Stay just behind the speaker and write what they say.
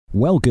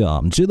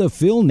Welcome to the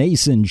Phil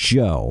Nason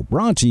Show,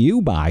 brought to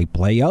you by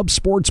PlayUp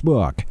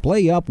Sportsbook.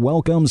 PlayUp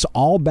welcomes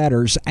all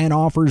bettors and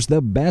offers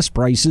the best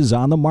prices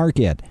on the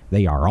market.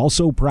 They are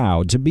also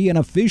proud to be an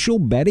official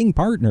betting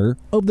partner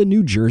of the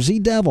New Jersey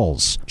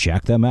Devils.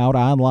 Check them out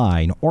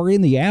online or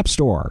in the App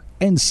Store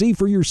and see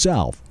for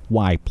yourself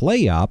why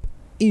PlayUp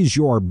is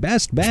your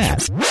best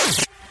bet.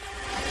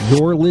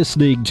 You're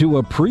listening to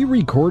a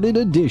pre-recorded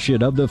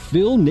edition of The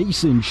Phil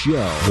Nason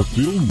Show. The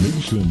Phil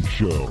Nason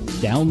Show.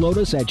 Download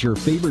us at your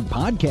favorite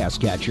podcast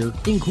catcher,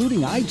 including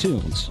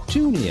iTunes,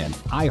 TuneIn,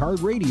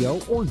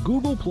 iHeartRadio, or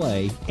Google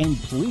Play, and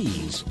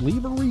please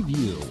leave a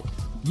review.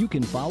 You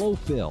can follow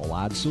Phil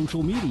on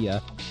social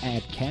media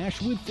at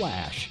Cash with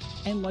Flash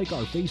and like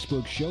our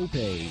Facebook show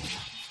page.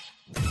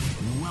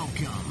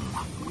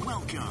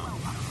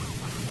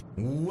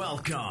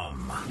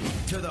 Welcome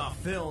to the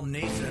Phil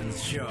Nason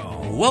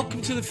Show.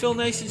 Welcome to the Phil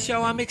Nason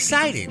Show. I'm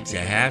excited to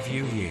have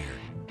you here.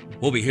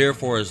 We'll be here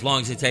for as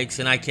long as it takes,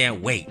 and I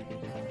can't wait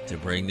to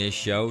bring this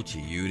show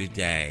to you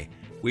today.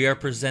 We are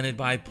presented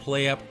by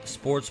PlayUp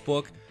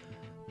Sportsbook,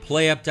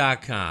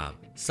 PlayUp.com.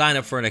 Sign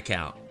up for an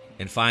account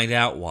and find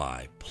out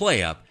why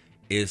PlayUp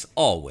is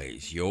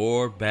always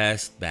your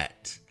best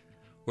bet.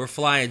 We're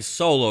flying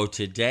solo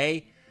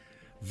today.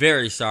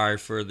 Very sorry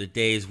for the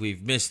days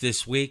we've missed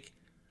this week.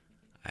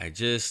 I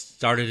just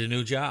started a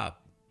new job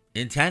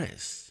in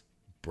tennis,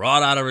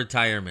 brought out of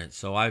retirement,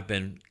 so I've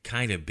been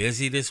kind of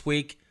busy this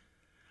week.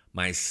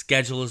 My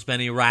schedule has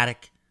been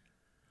erratic,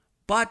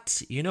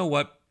 but you know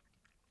what?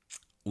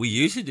 We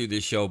used to do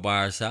this show by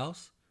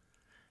ourselves,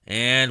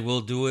 and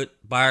we'll do it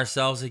by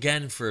ourselves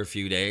again for a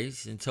few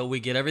days until we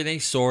get everything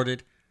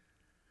sorted.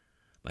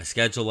 My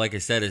schedule, like I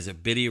said, is a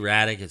bit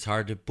erratic. It's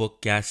hard to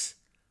book guests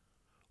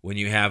when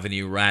you have an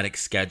erratic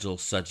schedule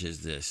such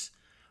as this,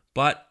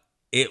 but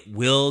it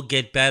will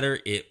get better.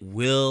 It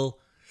will,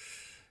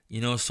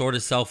 sort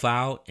itself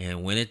out.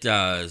 And when it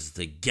does,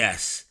 the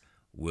guests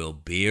will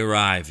be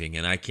arriving.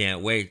 And I can't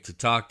wait to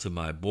talk to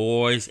my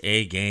boys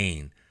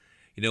again.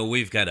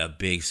 We've got a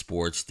big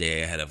sports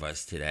day ahead of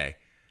us today.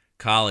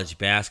 College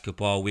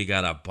basketball, we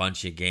got a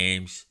bunch of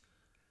games.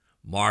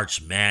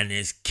 March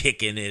Madness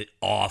kicking it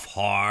off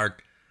hard.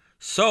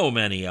 So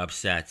many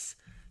upsets.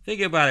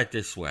 Think about it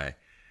this way.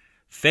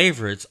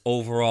 Favorites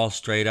overall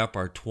straight up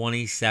are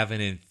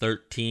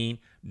 27-13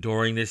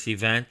 during this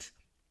event.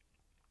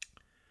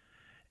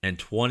 And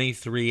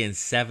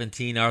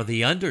 23-17 are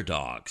the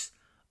underdogs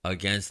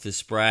against the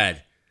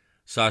spread.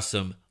 Saw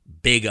some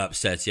big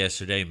upsets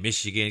yesterday.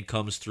 Michigan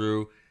comes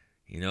through.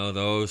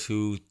 Those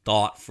who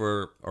thought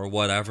or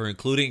whatever,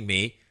 including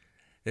me,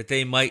 that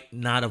they might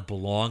not have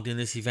belonged in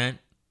this event.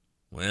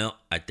 Well,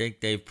 I think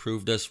they've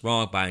proved us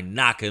wrong by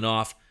knocking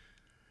off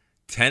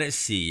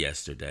Tennessee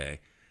yesterday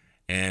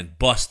and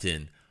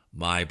busting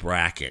my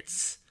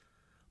brackets.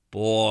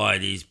 Boy,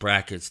 these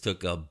brackets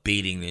took a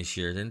beating this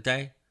year, didn't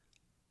they?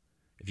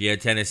 If you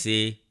had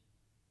Tennessee,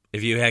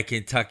 if you had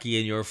Kentucky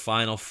in your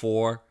Final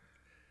Four,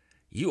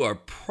 you are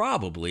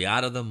probably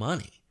out of the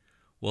money.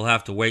 We'll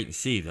have to wait and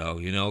see, though,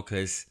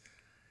 because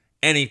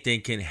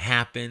anything can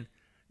happen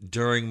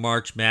during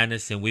March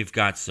Madness, and we've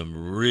got some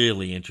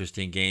really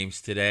interesting games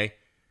today.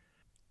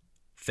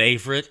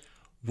 Favorite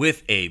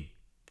with a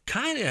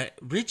kind of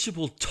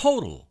reachable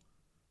total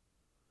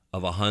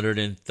of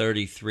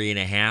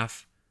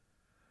 133.5.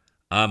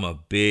 I'm a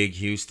big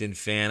Houston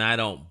fan. I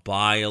don't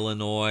buy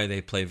Illinois. They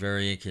play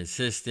very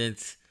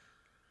inconsistent.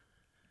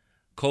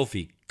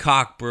 Kofi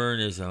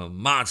Cockburn is a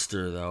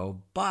monster,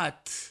 though.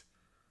 But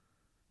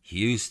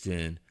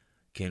Houston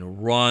can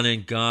run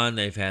and gun.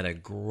 They've had a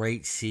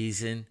great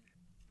season.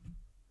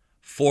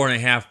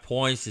 4.5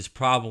 points is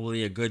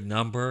probably a good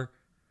number.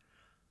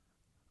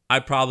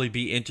 I'd probably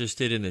be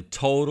interested in the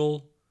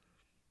total.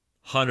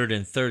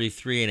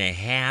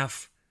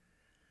 133.5.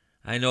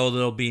 I know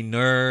there'll be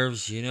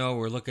nerves.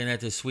 We're looking at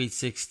the Sweet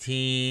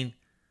 16.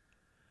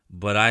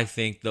 But I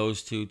think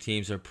those two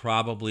teams are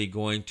probably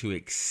going to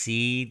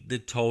exceed the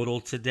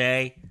total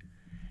today.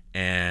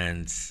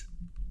 And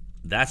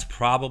that's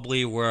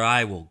probably where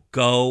I will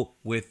go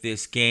with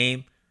this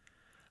game.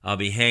 I'll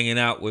be hanging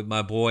out with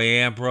my boy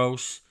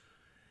Ambrose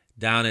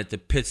down at the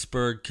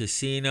Pittsburgh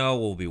Casino.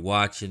 We'll be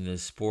watching the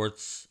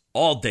sports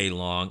all day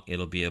long.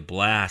 It'll be a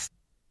blast.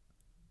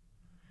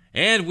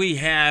 And we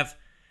have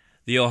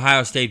the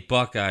Ohio State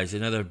Buckeyes,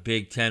 another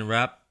Big Ten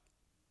rep,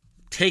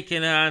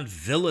 taking on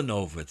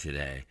Villanova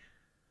today.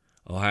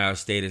 Ohio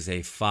State is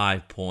a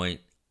 5-point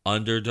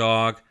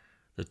underdog.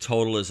 The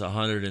total is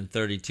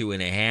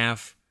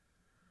 132.5.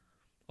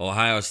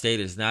 Ohio State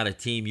is not a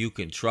team you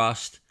can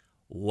trust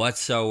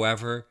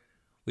whatsoever.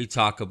 We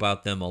talk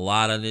about them a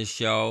lot on this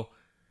show.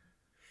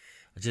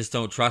 I just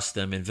don't trust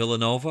them. In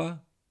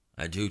Villanova,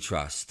 I do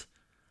trust.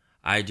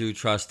 I do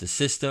trust the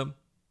system.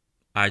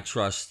 I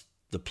trust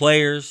the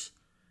players.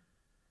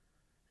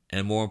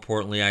 And more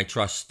importantly, I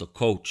trust the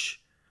coach.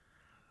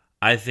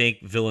 I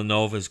think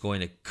Villanova is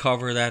going to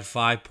cover that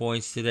 5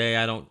 points today.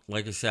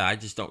 I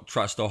just don't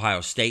trust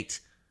Ohio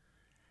State.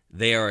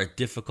 They are a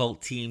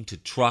difficult team to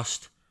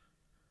trust.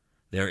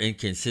 They're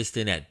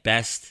inconsistent at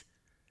best.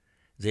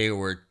 They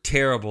were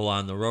terrible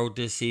on the road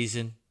this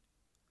season.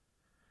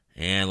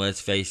 And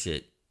let's face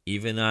it,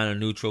 even on a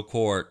neutral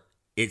court,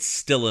 it's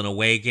still an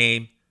away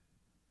game.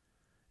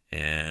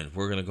 And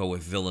we're going to go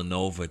with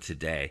Villanova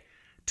today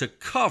to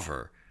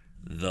cover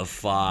the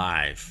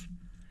 5.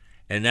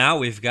 And now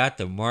we've got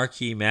the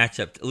marquee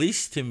matchup, at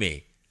least to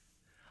me.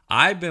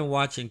 I've been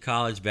watching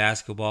college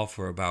basketball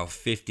for about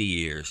 50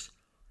 years,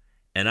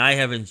 and I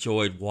have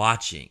enjoyed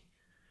watching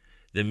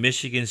the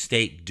Michigan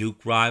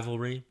State-Duke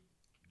rivalry.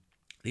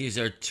 These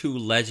are two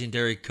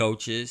legendary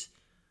coaches,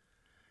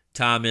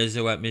 Tom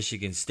Izzo at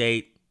Michigan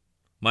State,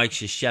 Mike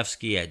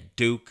Krzyzewski at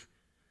Duke.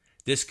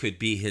 This could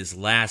be his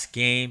last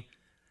game.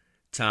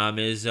 Tom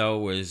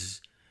Izzo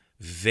was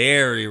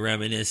very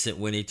reminiscent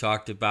when he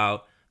talked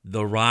about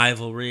the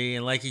rivalry.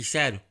 And like he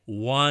said,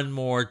 one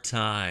more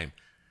time.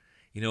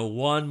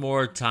 One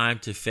more time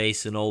to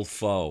face an old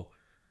foe.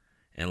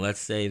 And let's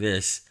say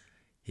this,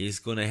 he's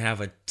going to have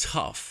a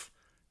tough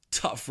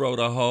road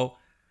to hoe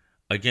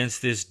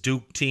against this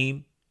Duke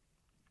team.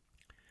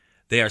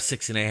 They are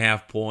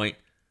 6.5-point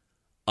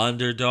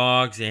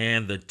underdogs,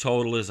 and the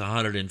total is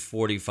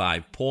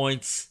 145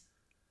 points.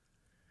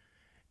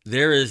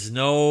 There is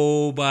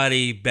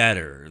nobody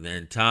better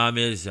than Tom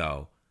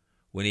Izzo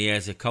when he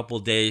has a couple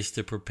days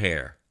to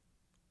prepare.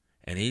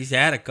 And he's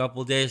had a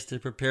couple days to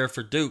prepare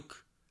for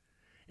Duke.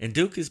 And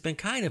Duke has been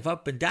kind of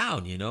up and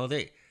down,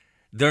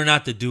 They're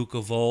not the Duke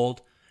of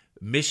old.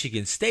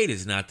 Michigan State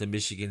is not the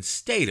Michigan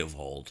State of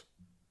old.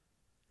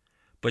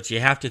 But you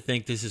have to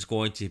think this is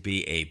going to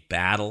be a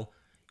battle.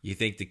 You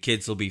think the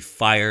kids will be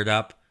fired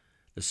up.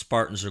 The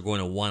Spartans are going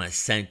to want to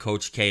send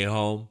Coach K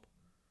home.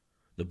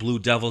 The Blue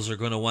Devils are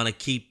going to want to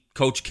keep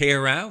Coach K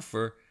around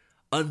for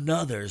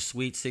another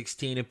Sweet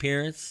 16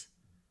 appearance.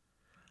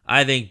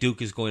 I think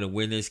Duke is going to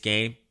win this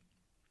game.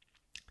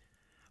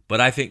 But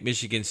I think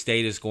Michigan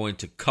State is going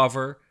to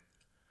cover.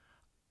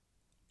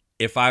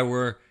 If I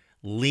were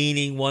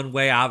leaning one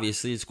way,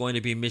 obviously it's going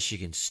to be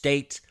Michigan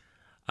State.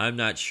 I'm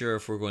not sure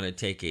if we're going to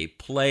take a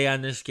play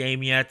on this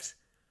game yet.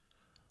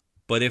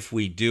 But if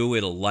we do,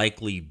 it'll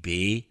likely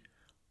be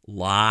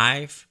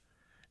live.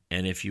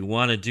 And if you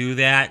want to do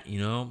that,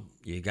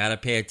 you got to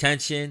pay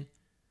attention.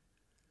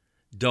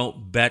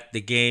 Don't bet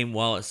the game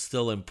while it's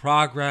still in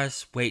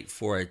progress. Wait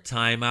for a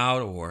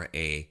timeout or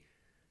a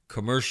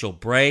commercial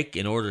break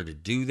in order to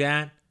do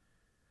that.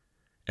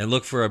 And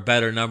look for a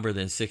better number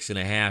than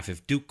 6.5.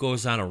 If Duke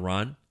goes on a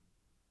run,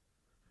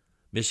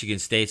 Michigan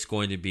State's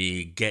going to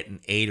be getting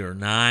 8 or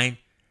 9.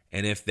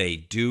 And if they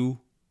do,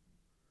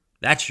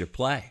 that's your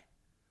play.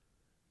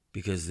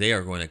 Because they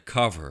are going to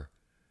cover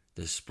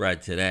the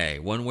spread today.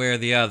 One way or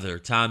the other,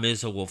 Tom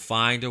Izzo will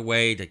find a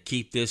way to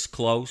keep this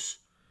close.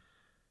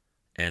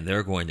 And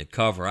they're going to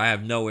cover. I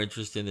have no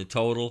interest in the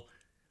total.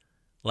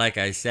 Like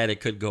I said,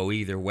 it could go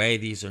either way.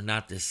 These are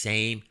not the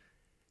same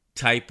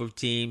type of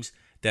teams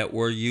that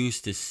we're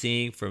used to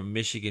seeing from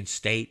Michigan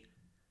State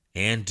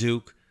and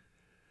Duke.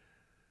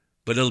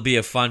 But it'll be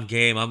a fun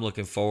game. I'm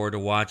looking forward to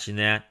watching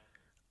that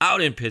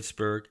out in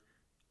Pittsburgh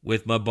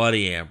with my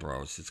buddy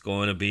Ambrose. It's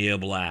going to be a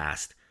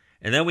blast.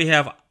 And then we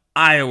have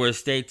Iowa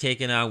State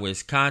taking on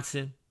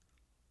Wisconsin.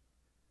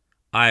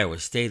 Iowa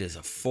State is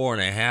a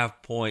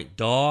 4.5-point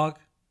dog,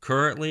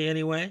 currently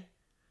anyway.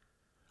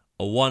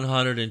 A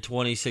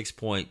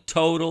 126-point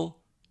total.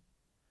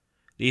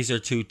 These are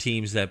two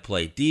teams that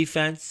play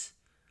defense.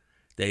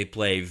 They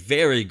play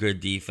very good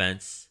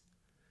defense.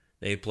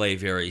 They play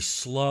very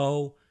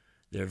slow.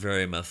 They're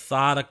very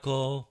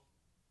methodical.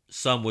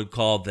 Some would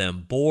call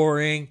them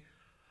boring.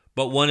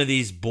 But one of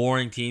these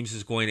boring teams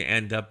is going to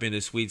end up in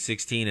the Sweet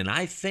 16. And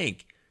I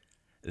think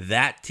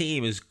that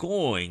team is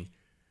going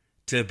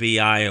to be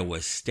Iowa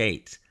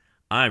State.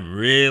 I'm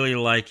really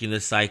liking the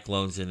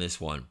Cyclones in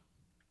this one.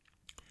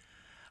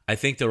 I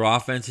think their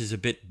offense is a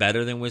bit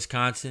better than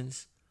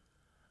Wisconsin's.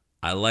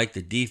 I like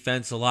the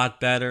defense a lot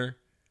better.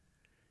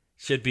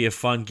 Should be a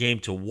fun game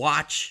to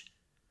watch.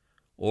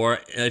 Or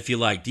if you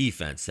like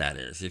defense, that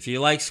is. If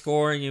you like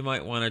scoring, you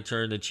might want to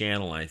turn the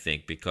channel, I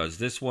think, because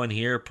this one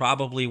here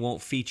probably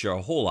won't feature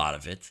a whole lot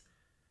of it.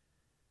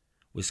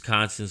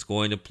 Wisconsin's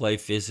going to play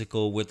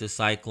physical with the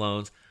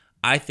Cyclones.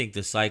 I think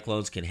the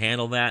Cyclones can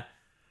handle that.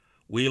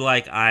 We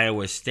like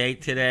Iowa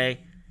State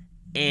today.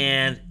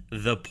 And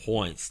the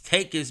points.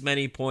 Take as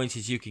many points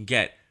as you can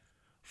get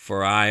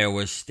for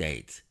Iowa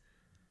State.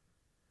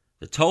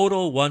 The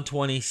total,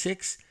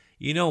 126.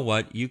 You know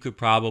what? You could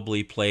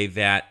probably play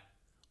that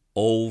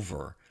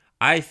over.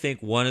 I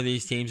think one of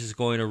these teams is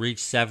going to reach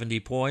 70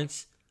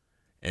 points.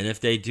 And if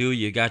they do,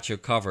 you got your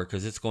cover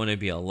because it's going to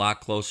be a lot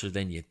closer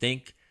than you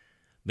think.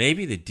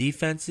 Maybe the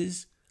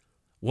defenses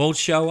won't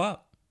show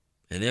up.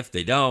 And if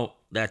they don't,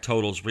 that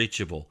total's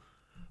reachable.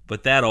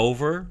 But that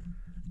over,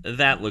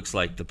 that looks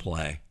like the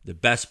play, the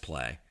best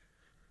play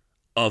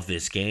of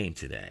this game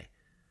today.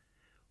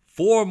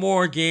 4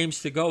 more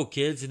games to go,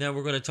 kids, and then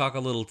we're going to talk a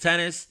little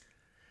tennis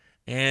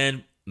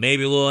and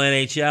maybe a little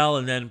NHL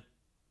and then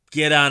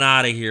get on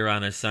out of here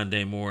on a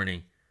Sunday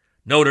morning.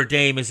 Notre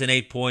Dame is an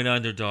 8-point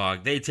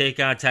underdog. They take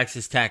on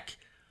Texas Tech.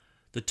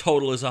 The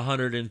total is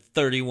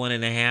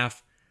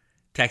 131.5.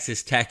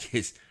 Texas Tech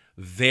is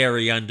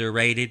very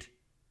underrated.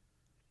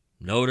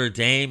 Notre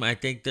Dame, I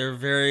think they're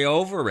very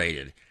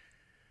overrated.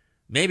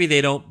 Maybe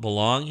they don't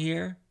belong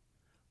here,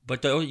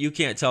 but you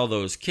can't tell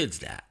those kids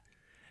that.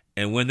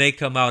 And when they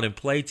come out and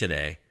play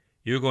today,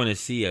 you're going to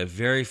see a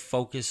very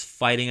focused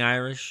Fighting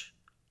Irish.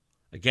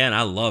 Again,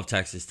 I love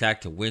Texas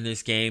Tech to win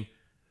this game,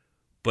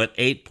 but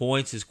 8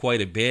 points is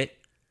quite a bit.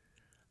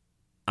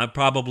 I'm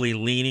probably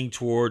leaning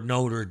toward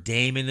Notre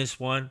Dame in this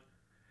one.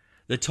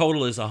 The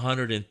total is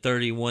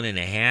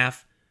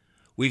 131.5.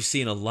 We've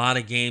seen a lot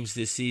of games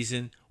this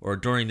season, or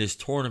during this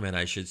tournament,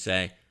 I should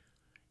say,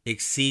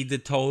 exceed the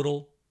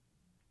total.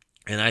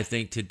 And I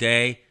think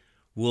today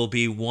will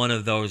be one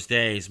of those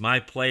days. My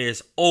play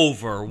is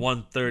over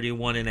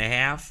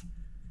 131.5.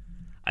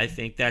 I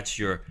think that's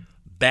your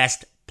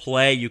best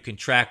play. You can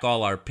track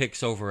all our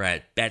picks over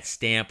at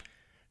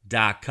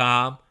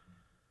betstamp.com.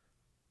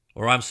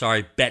 Or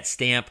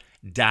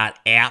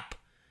betstamp.app.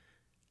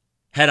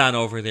 Head on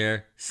over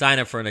there, sign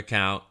up for an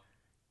account,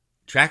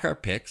 track our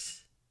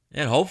picks,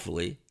 and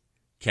hopefully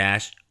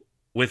cash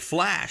with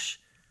Flash.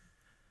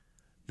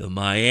 The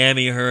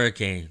Miami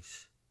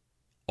Hurricanes,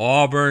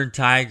 Auburn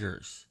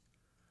Tigers.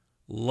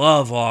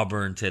 Love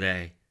Auburn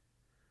today,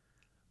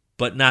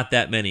 but not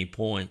that many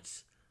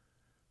points.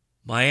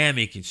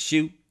 Miami can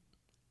shoot.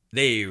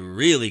 They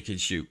really can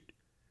shoot.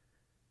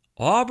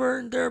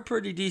 Auburn, they're a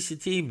pretty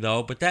decent team,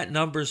 though, but that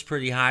number's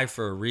pretty high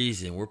for a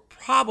reason. We're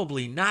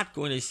probably not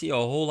going to see a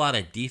whole lot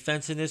of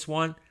defense in this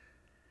one.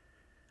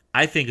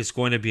 I think it's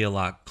going to be a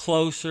lot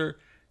closer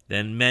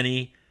than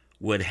many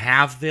would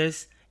have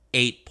this.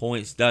 8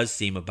 points does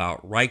seem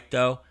about right,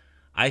 though.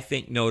 I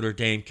think Notre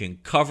Dame can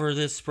cover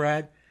this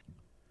spread,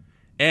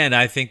 and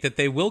I think that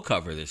they will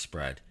cover this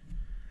spread.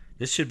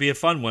 This should be a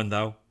fun one,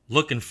 though.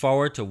 Looking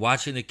forward to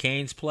watching the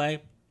Canes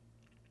play.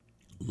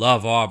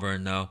 Love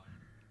Auburn, though.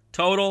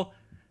 Total,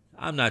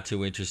 I'm not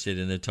too interested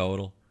in the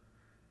total.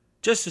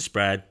 Just the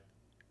spread.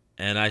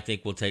 And I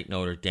think we'll take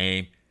Notre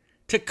Dame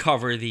to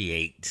cover the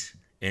 8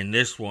 in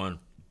this one.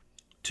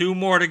 2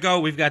 more to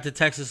go. We've got the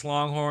Texas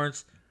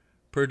Longhorns,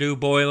 Purdue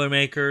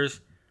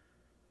Boilermakers.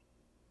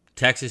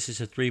 Texas is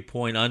a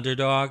 3-point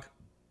underdog.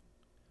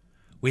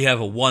 We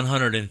have a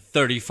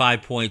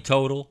 135-point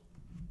total.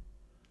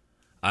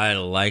 I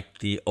like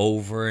the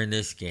over in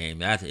this game.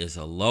 That is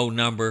a low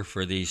number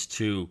for these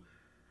two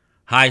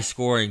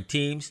high-scoring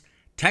teams.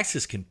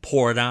 Texas can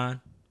pour it on,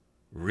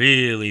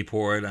 really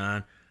pour it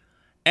on,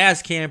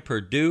 as can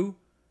Purdue.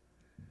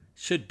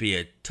 Should be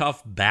a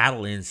tough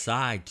battle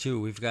inside,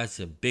 too. We've got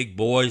some big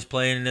boys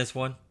playing in this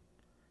one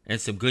and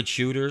some good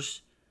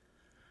shooters.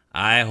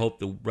 I hope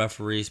the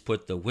referees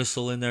put the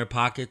whistle in their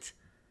pocket.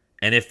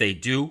 And if they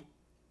do,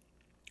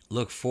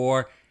 look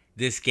for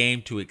this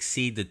game to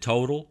exceed the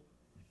total.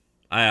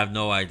 I have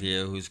no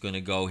idea who's going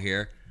to go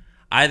here.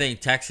 I think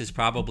Texas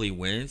probably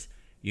wins.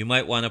 You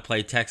might want to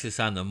play Texas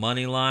on the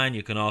money line.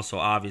 You can also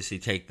obviously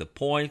take the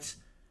points.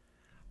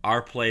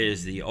 Our play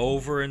is the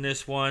over in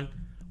this one.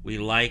 We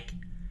like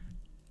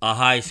a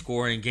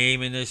high-scoring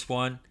game in this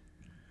one.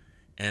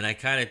 And I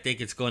kind of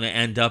think it's going to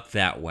end up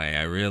that way.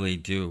 I really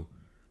do.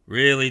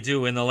 Really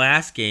do. And the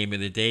last game of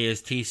the day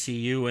is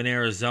TCU in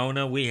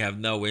Arizona. We have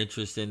no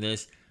interest in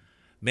this.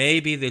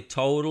 Maybe the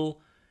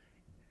total,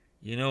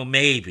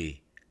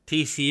 maybe.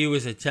 TCU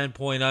is a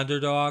 10-point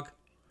underdog.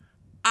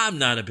 I'm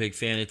not a big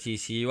fan of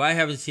TCU. I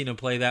haven't seen them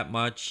play that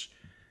much.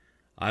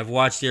 I've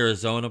watched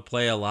Arizona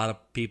play. A lot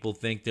of people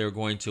think they're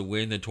going to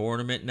win the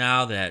tournament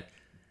now that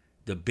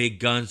the big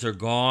guns are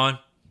gone.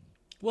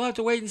 We'll have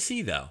to wait and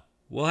see, though.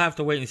 We'll have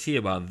to wait and see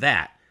about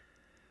that.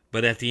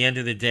 But at the end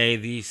of the day,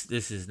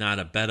 this is not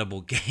a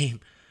bettable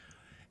game.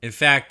 In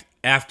fact,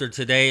 after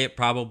today, it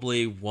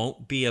probably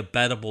won't be a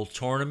bettable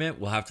tournament.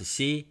 We'll have to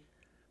see.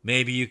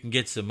 Maybe you can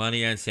get some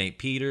money on St.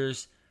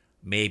 Peter's.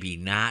 Maybe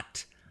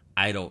not.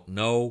 I don't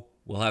know.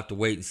 We'll have to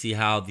wait and see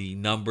how the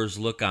numbers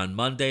look on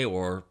Monday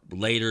or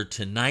later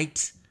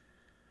tonight.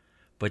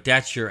 But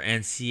that's your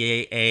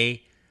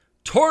NCAA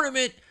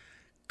tournament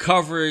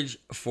coverage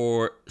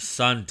for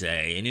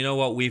Sunday. And you know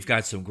what? We've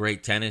got some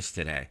great tennis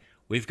today.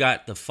 We've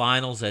got the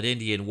finals at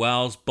Indian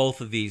Wells.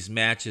 Both of these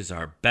matches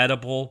are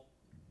bettable.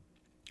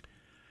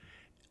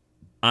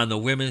 On the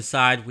women's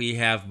side, we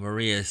have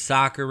Maria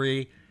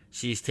Sakkari.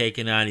 She's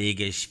taking on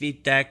Iga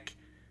Swiatek.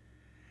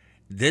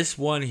 This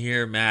one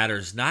here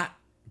matters not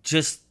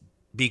just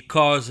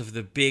because of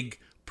the big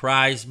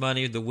prize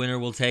money the winner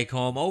will take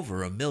home,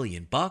 over $1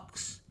 million.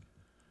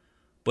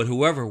 But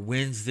whoever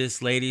wins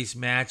this ladies'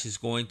 match is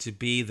going to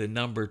be the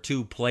number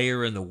 2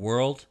 player in the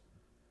world.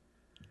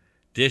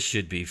 This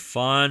should be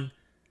fun.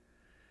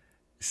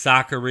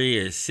 Sakkari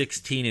is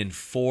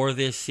 16-4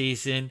 this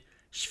season.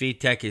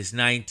 Swiatek is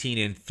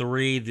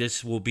 19-3.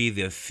 This will be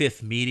the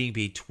 5th meeting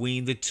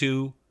between the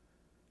two.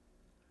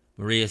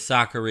 Maria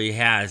Sakkari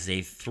has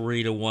a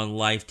 3-1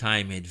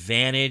 lifetime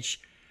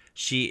advantage.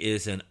 She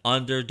is an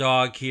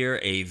underdog here,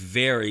 a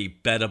very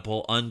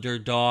bettable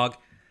underdog,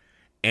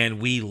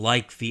 and we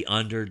like the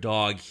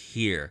underdog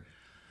here.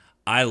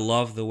 I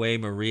love the way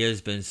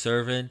Maria's been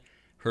serving.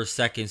 Her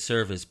second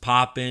serve is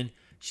popping.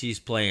 She's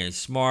playing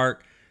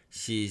smart.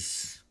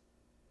 She's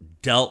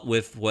dealt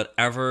with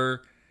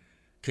whatever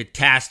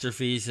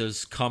catastrophes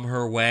has come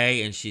her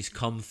way, and she's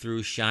come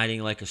through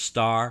shining like a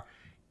star.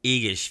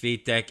 Iga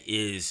Swiatek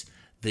is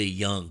the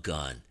young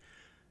gun.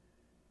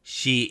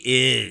 She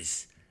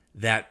is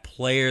that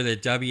player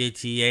that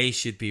WTA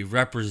should be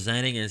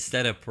representing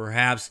instead of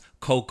perhaps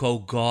Coco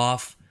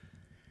Gauff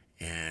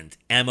and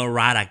Emma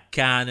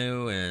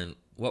Raducanu and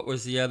what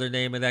was the other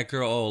name of that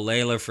girl? Oh,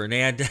 Leylah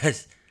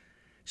Fernandez.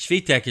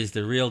 Swiatek is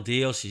the real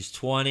deal. She's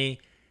 20.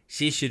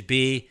 She should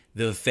be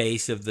the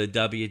face of the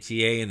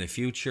WTA in the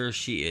future.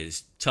 She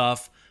is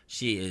tough.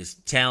 She is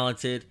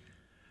talented.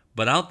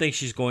 But I don't think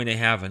she's going to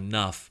have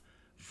enough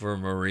for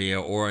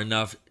Maria or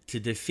enough to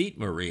defeat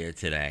Maria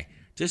today.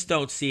 Just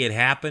don't see it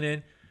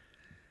happening.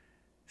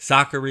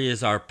 Sakkari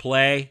is our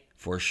play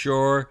for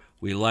sure.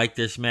 We like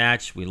this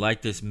match. We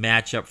like this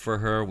matchup for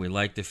her. We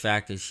like the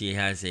fact that she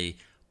has a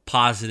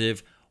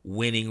positive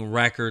winning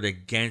record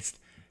against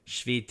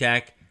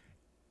Swiatek.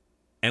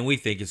 And we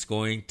think it's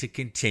going to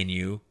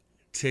continue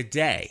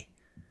today.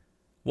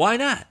 Why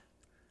not?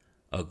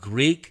 A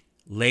Greek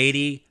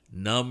lady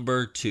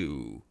number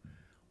 2.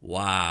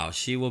 Wow,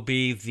 she will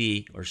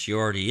be she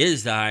already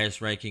is the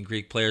highest ranking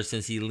Greek player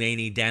since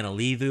Eleni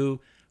Danilidou.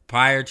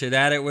 Prior to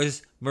that, it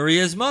was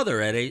Maria's mother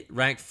at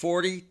ranked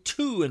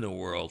 42 in the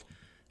world.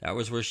 That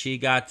was where she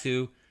got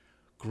to.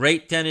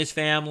 Great tennis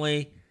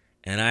family,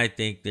 and I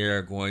think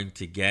they're going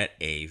to get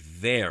a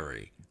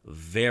very,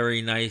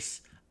 very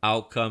nice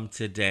outcome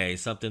today.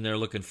 Something they're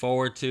looking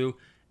forward to.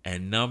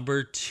 And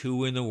number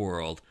 2 in the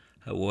world.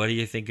 What do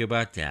you think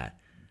about that?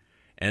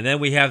 And then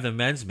we have the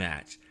men's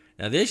match.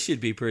 Now, this should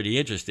be pretty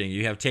interesting.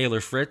 You have Taylor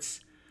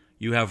Fritz.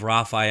 You have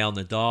Rafael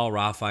Nadal.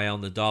 Rafael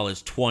Nadal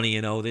is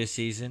 20-0 this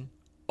season,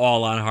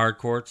 all on hard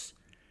courts.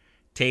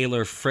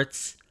 Taylor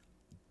Fritz,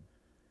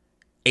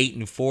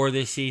 8-4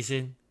 this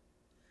season.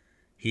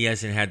 He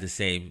hasn't had the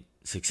same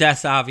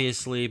success,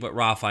 obviously, but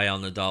Rafael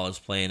Nadal is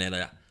playing at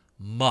a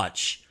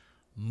much,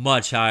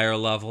 much higher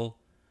level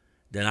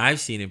than I've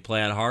seen him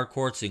play on hard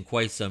courts in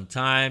quite some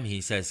time. He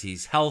says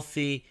he's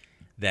healthy.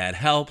 That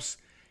helps.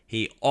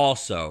 He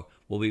also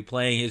will be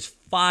playing his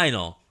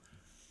final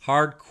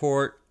hard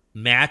court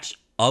match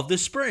of the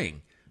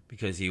spring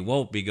because he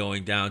won't be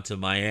going down to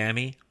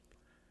Miami.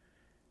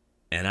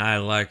 And I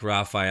like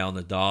Rafael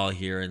Nadal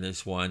here in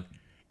this one.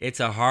 It's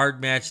a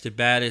hard match to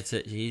bet.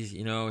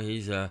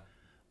 He's a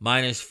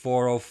minus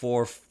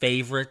 404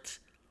 favorite.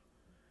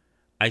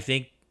 I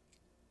think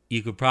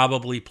you could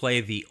probably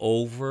play the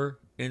over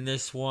in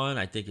this one.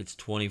 I think it's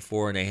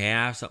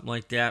 24.5, something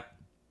like that.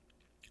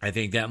 I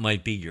think that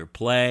might be your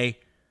play.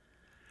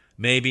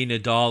 Maybe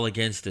Nadal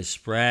against the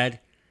spread.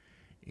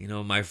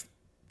 My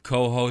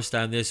co-host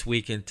on This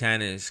Week in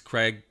Tennis,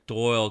 Craig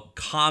Doyle,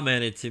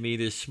 commented to me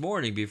this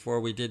morning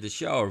before I did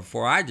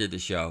the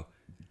show,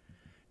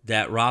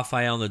 that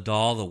Rafael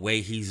Nadal, the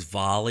way he's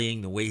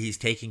volleying, the way he's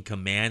taking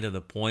command of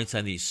the points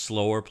on these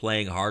slower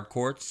playing hard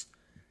courts,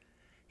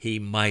 he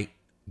might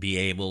be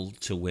able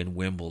to win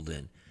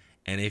Wimbledon.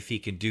 And if he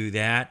can do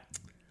that,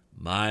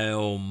 my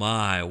oh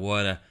my,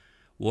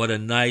 what a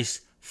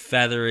nice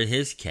feather in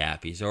his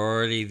cap. He's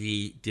already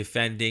the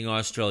defending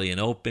Australian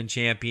Open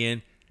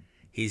champion.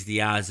 He's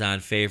the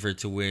odds-on favorite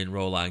to win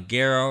Roland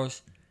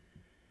Garros.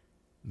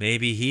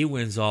 Maybe he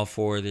wins all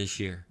 4 this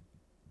year.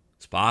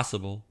 It's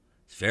possible.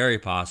 It's very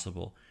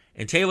possible.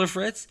 And Taylor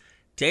Fritz?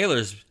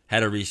 Taylor's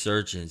had a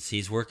resurgence.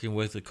 He's working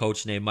with a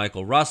coach named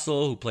Michael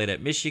Russell, who played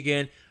at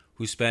Michigan,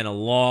 who spent a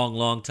long,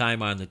 long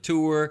time on the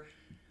tour.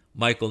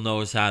 Michael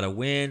knows how to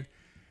win.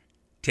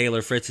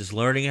 Taylor Fritz is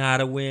learning how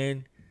to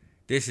win.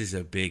 This is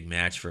a big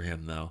match for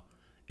him, though.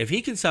 If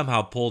he can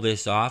somehow pull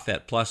this off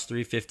at plus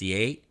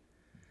 358,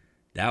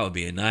 that would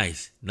be a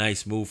nice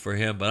move for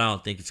him, but I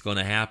don't think it's going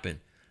to happen.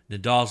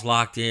 Nadal's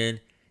locked in.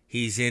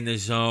 He's in the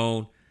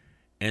zone,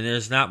 and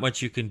there's not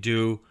much you can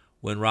do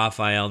when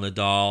Rafael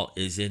Nadal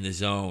is in the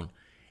zone.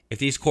 If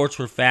these courts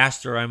were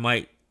faster, I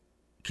might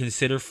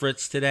consider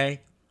Fritz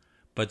today,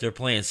 but they're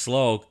playing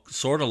slow,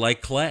 sort of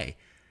like clay.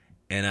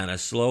 And on a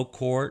slow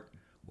court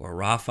where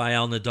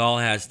Rafael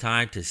Nadal has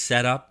time to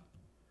set up,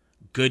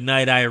 good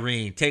night,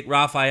 Irene. Take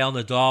Rafael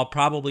Nadal.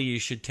 Probably you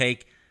should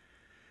take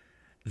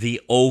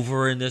the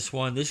over in this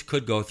one. This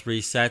could go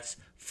 3 sets.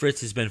 Fritz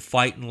has been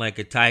fighting like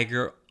a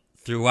tiger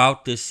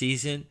throughout this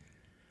season.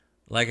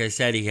 Like I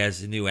said, he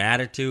has a new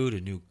attitude, a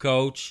new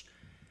coach.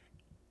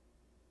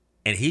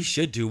 And he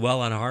should do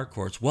well on hard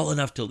courts, well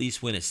enough to at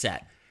least win a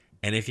set.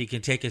 And if he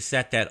can take a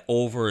set, that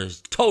over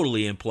is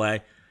totally in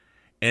play.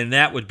 And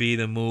that would be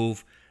the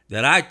move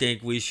that I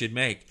think we should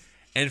make.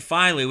 And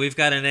finally, we've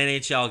got an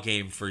NHL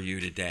game for you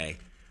today.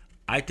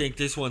 I think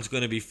this one's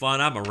going to be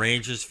fun. I'm a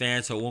Rangers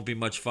fan, so it won't be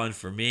much fun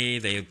for me.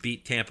 They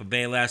beat Tampa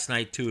Bay last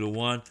night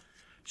 2-1.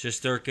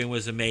 Shesterkin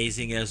was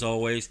amazing as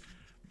always,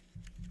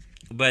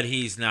 but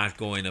he's not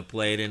going to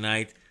play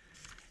tonight.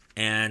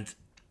 And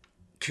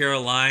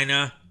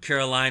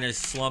Carolina's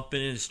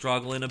slumping and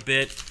struggling a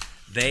bit.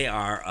 They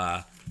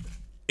are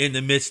in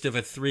the midst of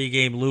a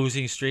 3-game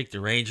losing streak.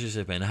 The Rangers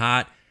have been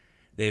hot.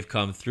 They've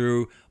come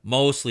through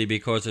mostly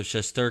because of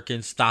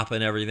Shesterkin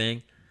stopping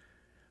everything.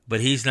 but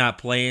he's not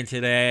playing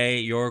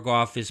today.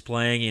 Yorgov is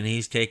playing, and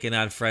he's taking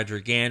on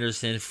Frederick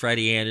Anderson.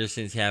 Freddie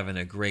Anderson's having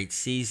a great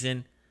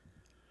season.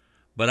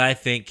 But I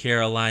think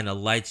Carolina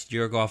lights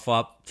Yorgov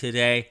up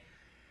today.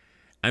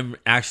 I'm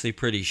actually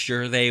pretty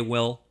sure they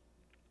will.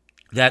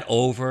 That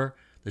over,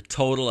 the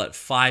total at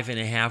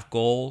 5.5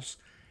 goals,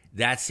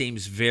 that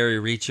seems very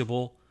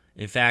reachable.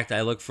 In fact,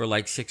 I look for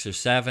like 6 or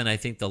 7. I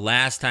think the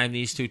last time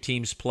these two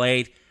teams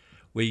played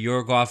with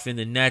Yorgov in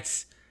the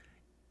nets,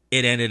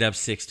 it ended up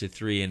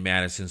 6-3 in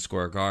Madison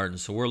Square Garden.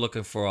 So we're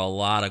looking for a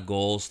lot of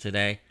goals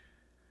today.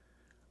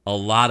 A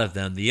lot of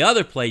them. The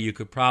other play you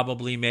could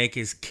probably make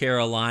is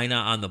Carolina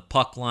on the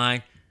puck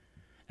line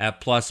at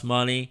plus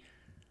money.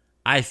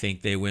 I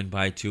think they win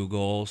by 2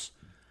 goals.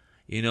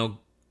 You know,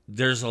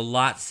 there's a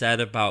lot said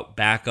about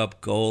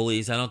backup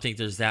goalies. I don't think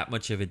there's that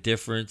much of a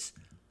difference.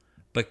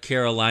 But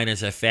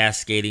Carolina's a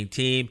fast-skating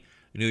team.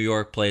 New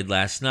York played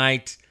last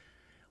night.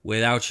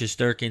 Without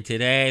Shesterkin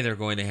today, they're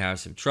going to have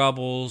some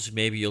troubles.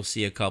 Maybe you'll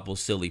see a couple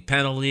silly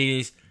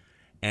penalties.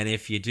 And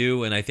if you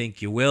do, and I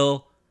think you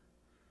will,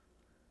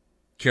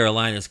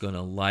 Carolina's going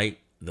to light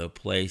the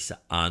place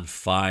on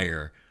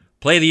fire.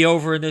 Play the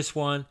over in this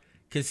one.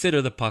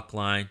 Consider the puck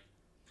line.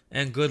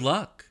 And good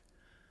luck.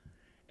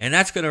 And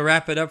that's going to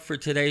wrap it up for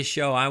today's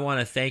show. I want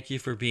to thank you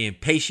for being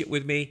patient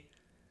with me.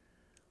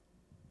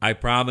 I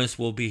promise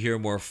we'll be here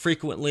more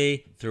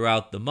frequently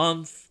throughout the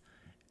month.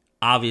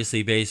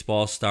 Obviously,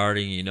 baseball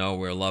starting, you know,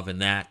 we're loving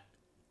that.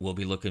 We'll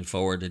be looking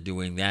forward to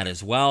doing that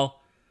as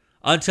well.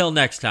 Until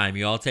next time,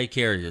 you all take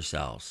care of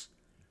yourselves.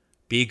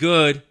 Be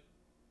good.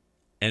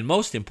 And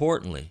most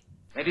importantly,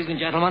 ladies and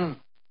gentlemen,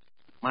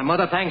 my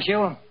mother thanks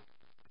you.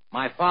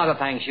 My father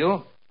thanks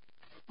you.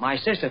 My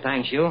sister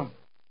thanks you.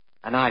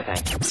 And I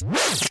thank you.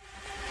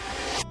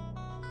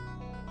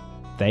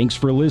 Thanks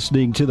for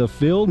listening to The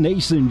Phil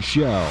Nason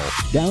Show.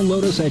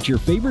 Download us at your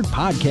favorite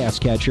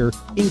podcast catcher,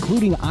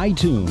 including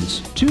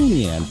iTunes,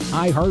 TuneIn,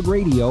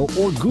 iHeartRadio,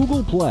 or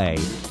Google Play.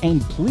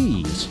 And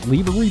please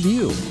leave a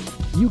review.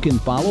 You can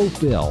follow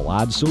Phil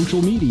on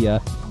social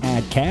media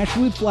at Cash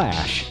with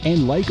Flash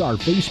and like our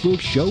Facebook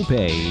show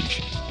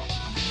page.